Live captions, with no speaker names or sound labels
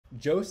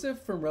Joseph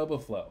from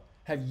Roboflow.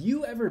 Have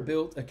you ever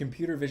built a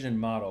computer vision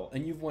model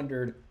and you've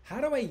wondered, how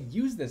do I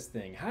use this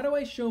thing? How do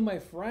I show my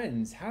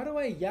friends? How do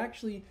I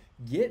actually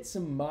get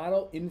some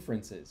model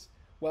inferences?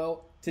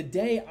 Well,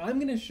 today I'm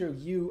going to show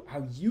you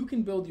how you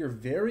can build your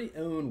very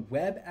own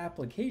web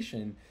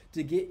application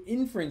to get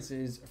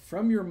inferences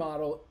from your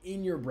model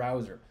in your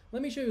browser.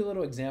 Let me show you a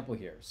little example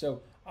here.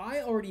 So I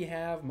already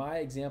have my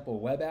example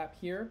web app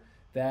here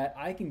that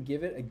I can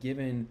give it a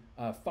given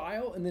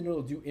file and then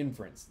it'll do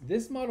inference.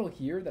 This model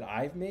here that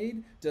I've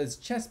made does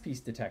chess piece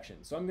detection.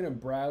 So I'm gonna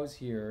browse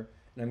here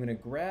and I'm gonna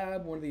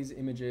grab one of these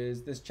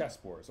images, this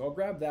chessboard. So I'll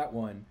grab that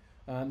one,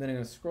 then I'm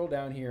gonna scroll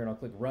down here and I'll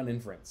click run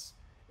inference.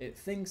 It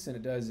thinks and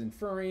it does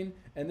inferring,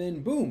 and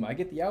then boom, I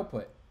get the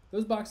output.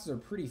 Those boxes are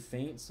pretty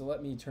faint, so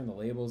let me turn the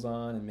labels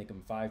on and make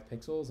them 5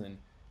 pixels and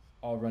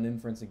I'll run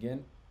inference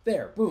again.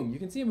 There, boom, you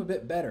can see them a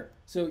bit better.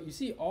 So you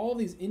see all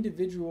these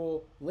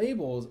individual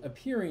labels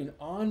appearing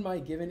on my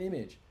given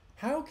image.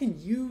 How can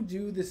you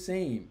do the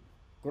same?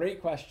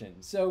 Great question.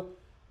 So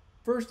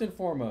first and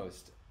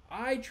foremost,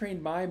 I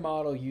trained my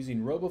model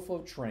using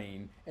Roboflow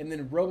Train, and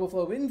then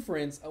Roboflow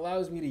Inference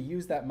allows me to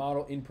use that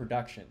model in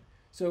production.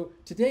 So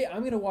today I'm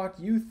going to walk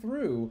you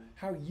through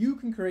how you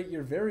can create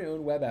your very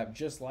own web app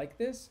just like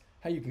this,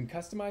 how you can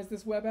customize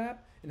this web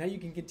app, and how you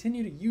can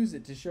continue to use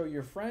it to show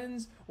your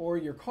friends or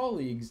your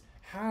colleagues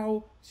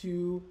how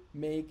to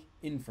make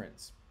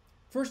inference.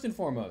 First and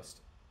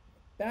foremost,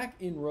 back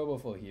in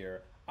Roboflow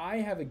here, I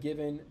have a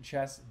given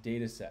chess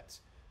data set.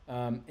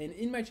 And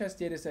in my chess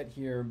data set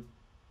here,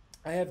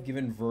 I have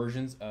given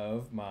versions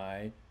of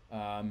my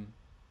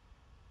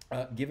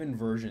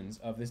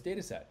this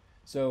data set.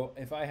 So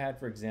if I had,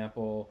 for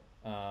example,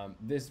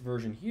 this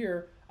version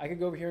here, I could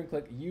go over here and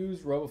click use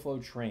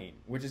Roboflow Train,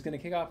 which is going to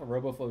kick off a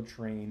Roboflow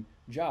Train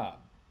job.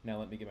 Now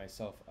let me get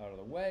myself out of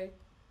the way.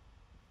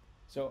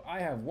 So I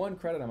have 1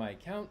 credit on my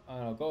account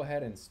and I'll go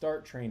ahead and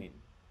start training.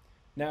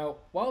 Now,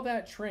 while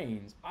that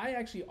trains, I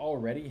actually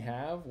already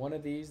have one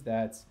of these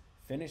that's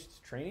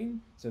finished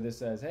training. So this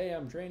says, hey,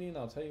 I'm training.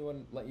 I'll tell you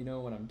when, let you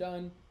know when I'm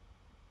done.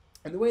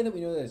 And the way that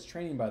we know that it's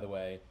training, by the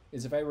way,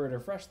 is if I were to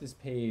refresh this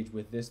page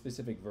with this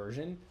specific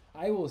version,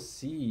 I will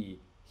see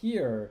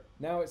here,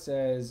 now it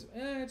says,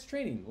 it's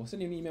training. We'll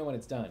send you an email when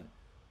it's done.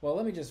 Well,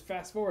 let me just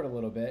fast forward a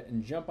little bit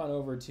and jump on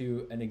over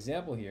to an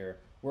example here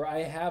where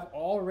I have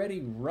already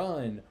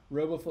run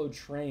Roboflow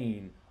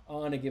Train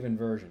on a given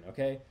version,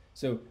 okay?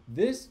 So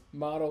this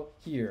model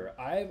here,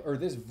 or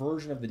this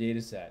version of the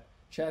data set,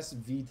 Chess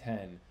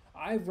V10,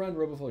 I've run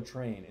Roboflow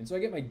Train, and so I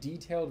get my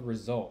detailed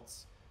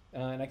results.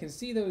 And I can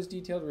see those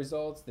detailed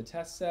results, the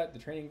test set, the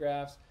training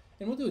graphs,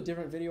 and we'll do a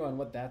different video on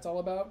what that's all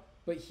about.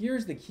 But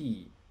here's the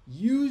key.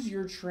 Use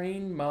your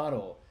train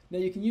model. Now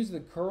you can use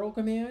the curl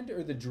command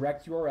or the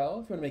direct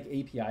URL if you want to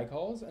make API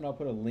calls, and I'll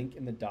put a link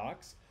in the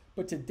docs.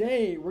 But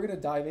today we're going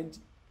to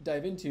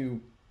dive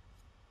into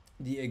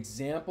the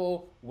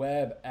example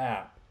web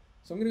app.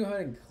 So I'm going to go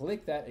ahead and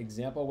click that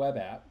example web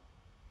app,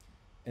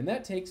 and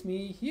that takes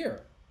me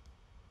here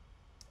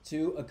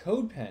to a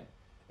code pen.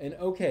 And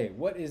okay,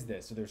 what is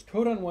this? So there's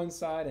code on one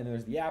side and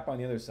there's the app on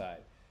the other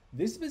side.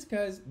 This is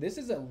because this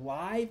is a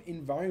live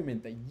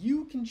environment that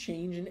you can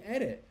change and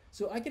edit.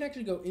 So I can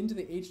actually go into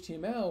the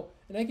HTML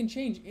and I can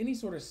change any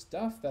sort of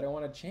stuff that I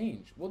want to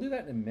change. We'll do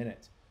that in a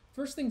minute.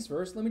 First things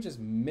first, let me just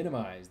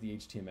minimize the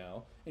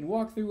HTML and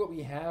walk through what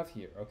we have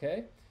here,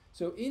 okay?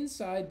 So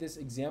inside this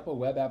example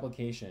web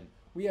application,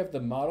 we have the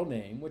model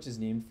name, which is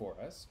named for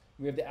us.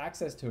 We have the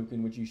access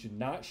token, which you should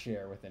not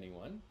share with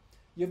anyone.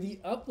 You have the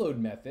upload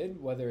method,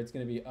 whether it's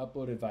going to be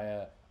uploaded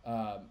via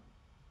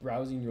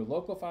browsing your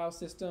local file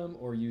system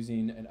or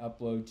using an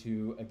upload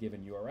to a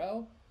given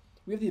URL.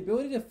 We have the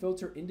ability to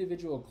filter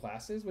individual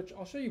classes, which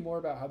I'll show you more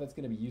about how that's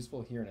going to be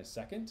useful here in a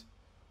second.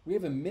 We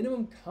have a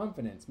minimum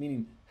confidence,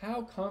 meaning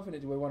how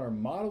confident do I want our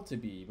model to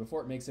be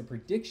before it makes a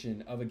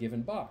prediction of a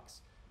given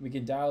box. We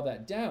can dial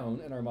that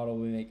down and our model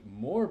will make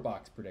more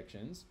box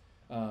predictions,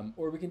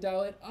 or we can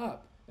dial it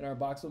up and our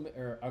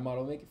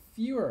model will make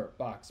fewer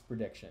box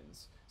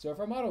predictions. So if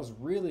our model is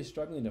really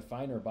struggling to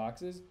find our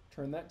boxes,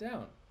 turn that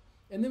down.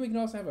 And then we can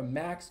also have a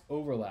max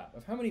overlap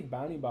of how many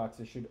bounding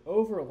boxes should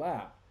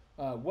overlap,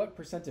 what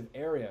percent of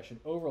area should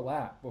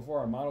overlap before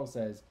our model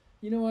says,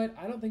 you know what,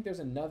 I don't think there's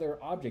another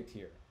object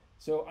here.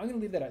 So I'm going to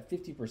leave that at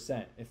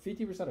 50%. If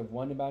 50% of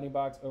one bounding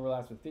box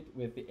overlaps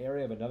with the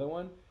area of another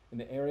one, and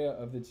the area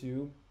of the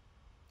two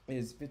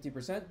is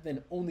 50%,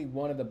 then only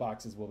one of the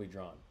boxes will be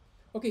drawn.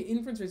 Okay,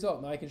 inference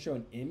result. Now I can show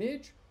an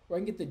image, or I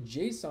can get the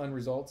JSON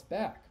results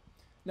back.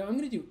 Now I'm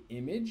going to do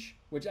image,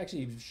 which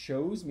actually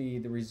shows me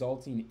the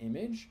resulting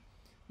image.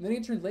 And then I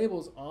can turn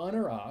labels on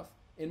or off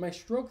in my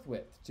stroke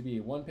width to be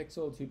 1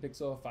 pixel, 2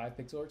 pixel, 5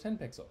 pixel, or 10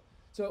 pixel.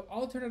 So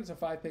I'll turn it to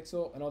 5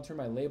 pixel and I'll turn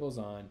my labels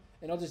on,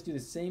 and I'll just do the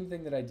same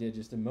thing that I did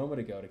just a moment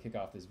ago to kick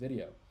off this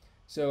video.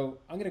 So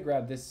I'm going to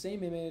grab this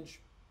same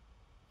image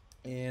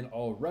and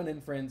I'll run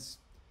inference.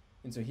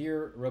 And so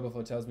here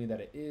Roboflow tells me that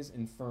it is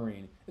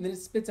inferring, and then it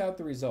spits out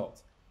the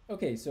result.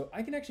 Okay, so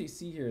I can actually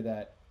see here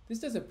that this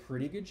does a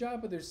pretty good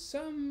job, but there's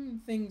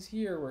some things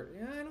here where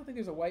I don't think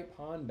there's a white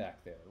pawn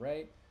back there,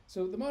 right?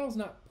 So the model's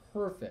not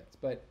perfect,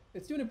 but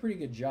it's doing a pretty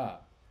good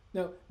job.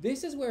 Now,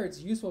 this is where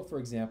it's useful, for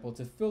example,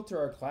 to filter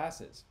our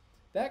classes.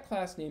 That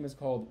class name is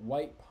called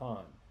white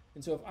pawn.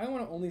 And so if I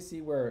want to only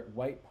see where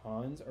white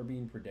pawns are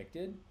being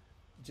predicted,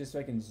 just so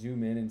I can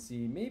zoom in and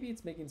see maybe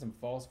it's making some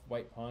false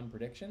white pawn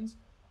predictions,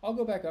 I'll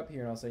go back up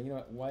here and I'll say, you know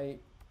what,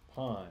 white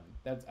pawn.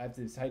 I have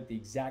to type the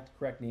exact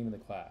correct name of the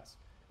class.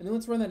 And then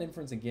let's run that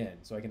inference again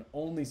so I can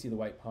only see the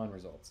white pawn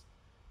results.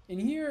 And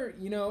here,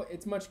 you know,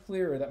 it's much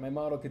clearer that my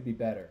model could be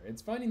better.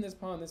 It's finding this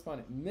pawn,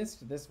 it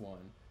missed this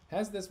one,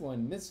 has this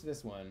one, missed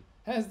this one,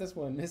 has this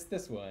one, missed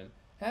this one,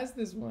 has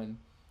this one,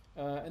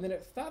 and then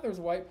it thought there was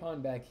a white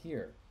pawn back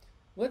here.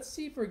 Let's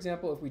see, for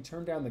example, if we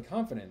turn down the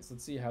confidence,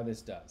 let's see how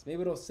this does.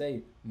 Maybe it'll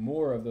say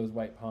more of those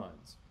white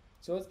pawns.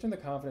 So let's turn the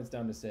confidence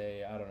down to,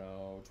 say, I don't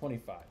know,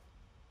 25.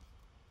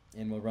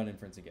 And we'll run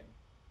inference again.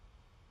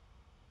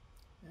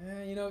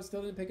 You know, it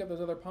still didn't pick up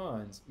those other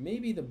pawns.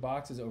 Maybe the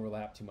boxes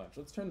overlap too much.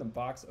 Let's turn the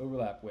box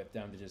overlap width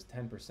down to just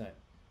 10%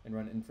 and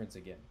run inference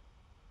again.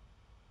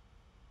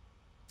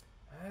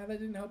 That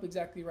didn't help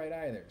exactly right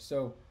either.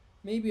 So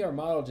maybe our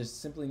model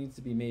just simply needs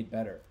to be made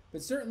better.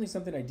 But certainly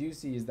something I do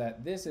see is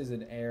that this is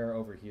an error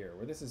over here,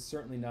 where this is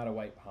certainly not a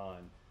white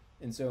pawn.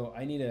 And so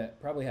I need to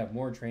probably have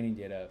more training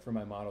data for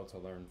my model to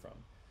learn from.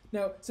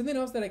 Now, something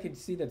else that I could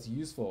see that's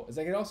useful is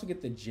I could also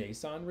get the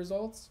JSON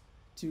results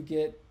to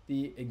get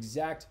the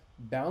exact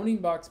bounding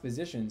box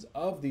positions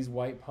of these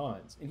white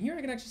pawns. And here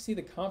I can actually see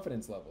the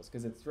confidence levels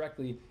because it's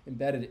directly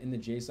embedded in the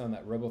JSON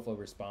that Roboflow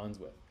responds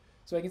with.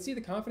 So I can see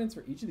the confidence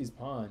for each of these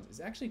pawns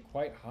is actually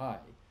quite high.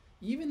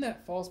 Even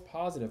that false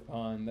positive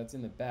pawn that's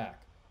in the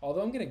back,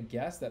 although I'm going to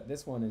guess that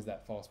this one is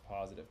that false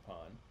positive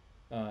pawn.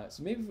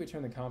 So maybe if we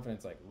turn the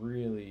confidence like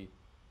really,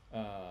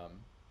 turn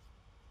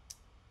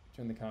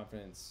the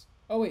confidence,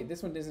 oh wait,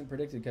 this one isn't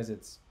predicted because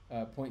it's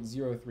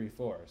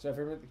 0.034. So if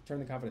we turn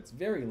the confidence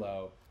very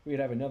low, we would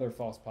have another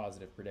false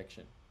positive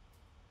prediction.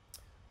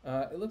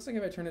 It looks like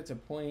if I turn it to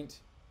 0.88,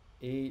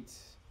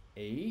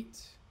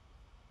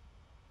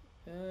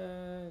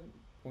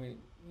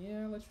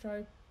 let's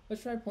try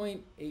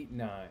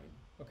 0.89.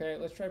 Okay,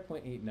 let's try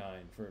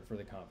 0.89 for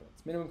the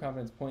confidence. Minimum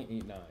confidence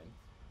 0.89,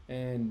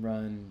 and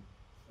run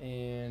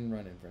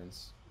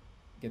inference.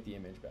 Get the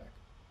image back.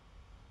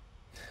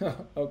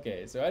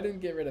 Okay, so I didn't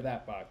get rid of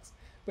that box,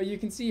 but you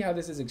can see how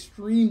this is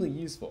extremely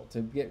useful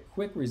to get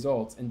quick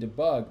results and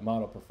debug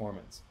model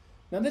performance.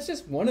 Now that's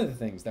just one of the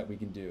things that we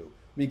can do.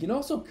 We can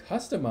also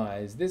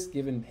customize this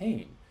given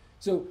pane.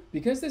 So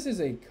because this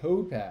is a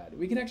code pad,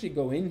 we can actually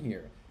go in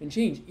here and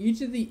change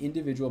each of the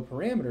individual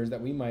parameters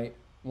that we might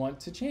want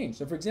to change.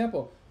 So for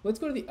example, let's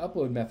go to the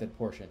upload method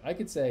portion. I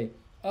could say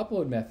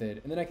upload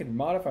method, and then I could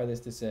modify this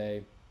to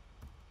say,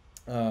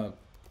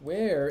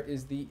 where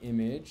is the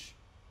image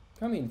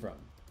coming from?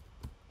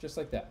 Just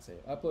like that. Say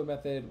upload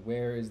method,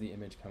 where is the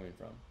image coming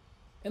from?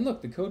 And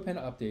look, the code pen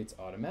updates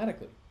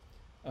automatically.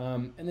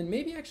 And then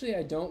maybe actually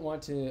I don't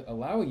want to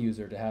allow a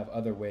user to have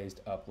other ways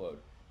to upload.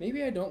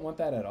 Maybe I don't want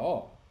that at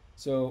all.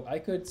 So I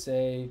could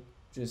say,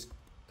 just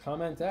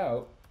comment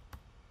out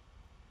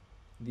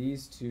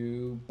these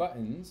two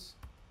buttons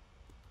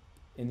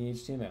in the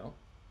HTML.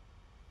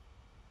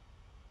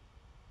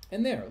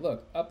 And there,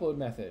 look, upload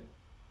method.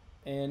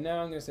 And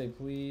now I'm going to say,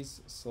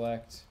 please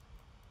select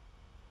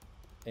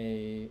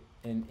an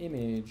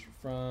image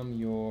from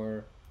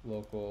your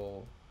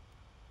local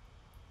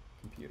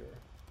computer.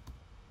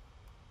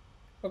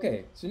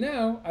 Okay, so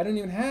now I don't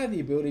even have the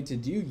ability to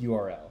do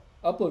URL.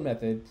 Upload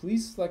method,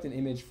 please select an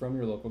image from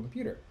your local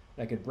computer.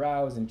 And I could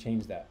browse and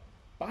change that.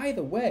 By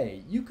the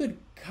way, you could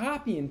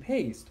copy and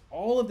paste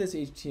all of this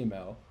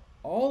HTML,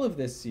 all of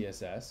this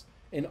CSS,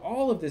 and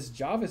all of this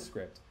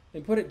JavaScript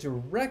and put it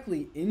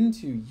directly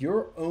into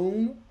your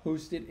own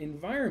hosted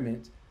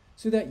environment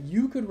so that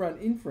you could run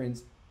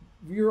inference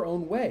your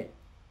own way.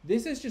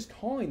 This is just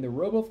calling the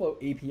Roboflow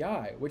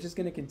API, which is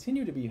going to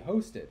continue to be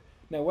hosted.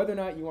 Now, whether or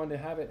not you want to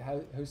have it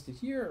hosted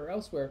here or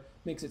elsewhere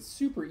makes it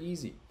super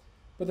easy.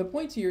 But the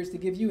point here is to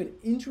give you an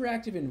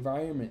interactive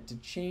environment to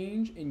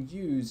change and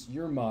use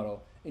your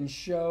model and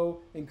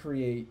show and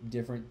create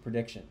different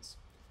predictions.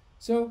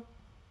 So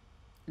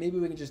maybe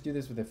we can just do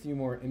this with a few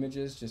more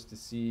images just to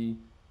see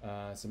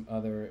some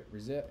other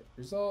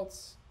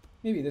results.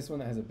 Maybe this one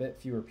that has a bit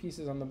fewer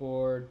pieces on the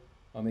board.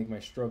 I'll make my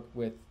stroke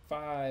width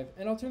 5,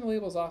 and I'll turn the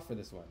labels off for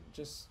this one,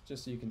 just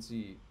so you can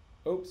see.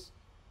 Oops,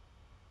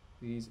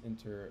 please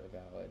enter a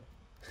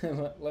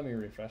valid. Let me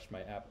refresh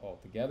my app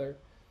altogether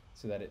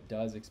so that it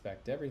does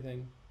expect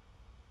everything.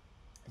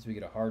 So we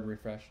get a hard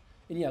refresh.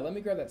 And yeah, let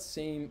me grab that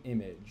same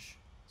image.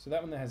 So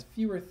that one that has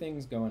fewer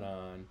things going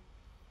on,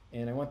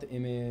 and I want the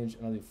image,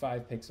 and I'll do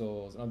 5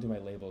 pixels, and I'll do my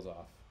labels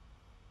off.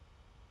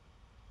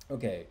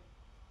 Okay,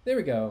 there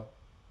we go.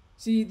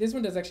 See, this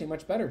one does actually a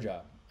much better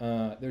job.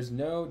 There's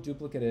no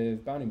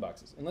duplicative bounding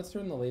boxes. And let's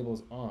turn the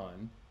labels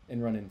on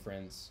and run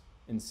inference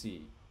and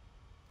see.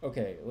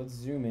 Okay, let's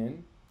zoom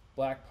in.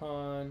 Black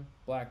pawn,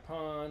 black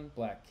pawn,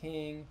 black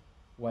king,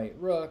 white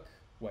rook,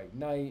 white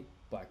knight,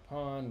 black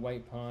pawn,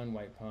 white pawn,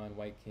 white pawn,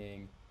 white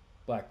king,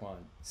 black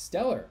pawn.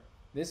 Stellar.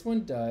 This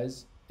one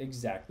does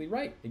exactly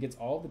right. It gets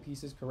all the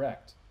pieces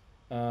correct.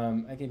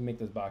 I can make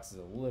those boxes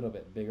a little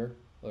bit bigger,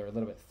 or a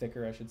little bit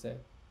thicker, I should say.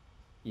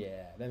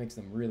 Yeah, that makes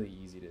them really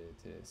easy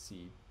to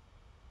see.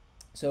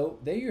 So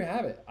there you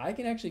have it. I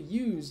can actually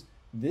use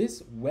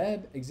this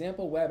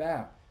example web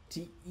app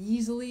to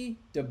easily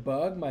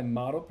debug my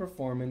model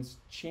performance,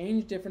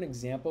 change different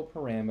example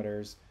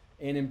parameters,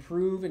 and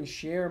improve and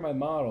share my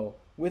model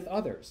with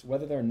others,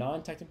 whether they're a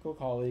non-technical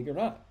colleague or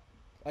not.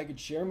 I could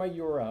share my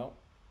URL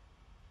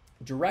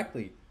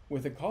directly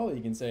with a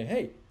colleague and say,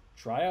 hey,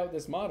 try out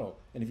this model.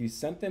 And if you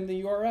sent them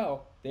the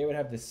URL, they would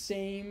have the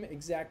same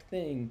exact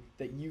thing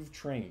that you've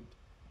trained.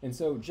 And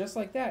so just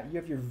like that, you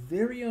have your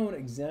very own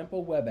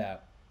example web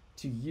app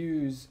to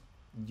use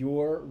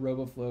your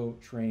Roboflow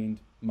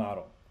trained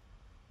model.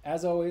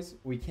 As always,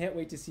 we can't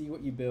wait to see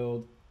what you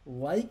build.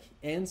 Like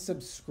and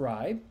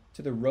subscribe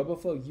to the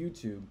Roboflow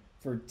YouTube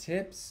for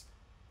tips,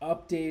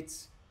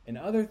 updates, and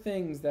other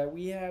things that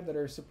we have that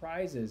are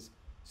surprises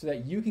so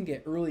that you can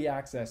get early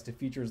access to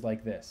features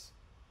like this.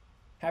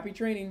 Happy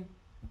training!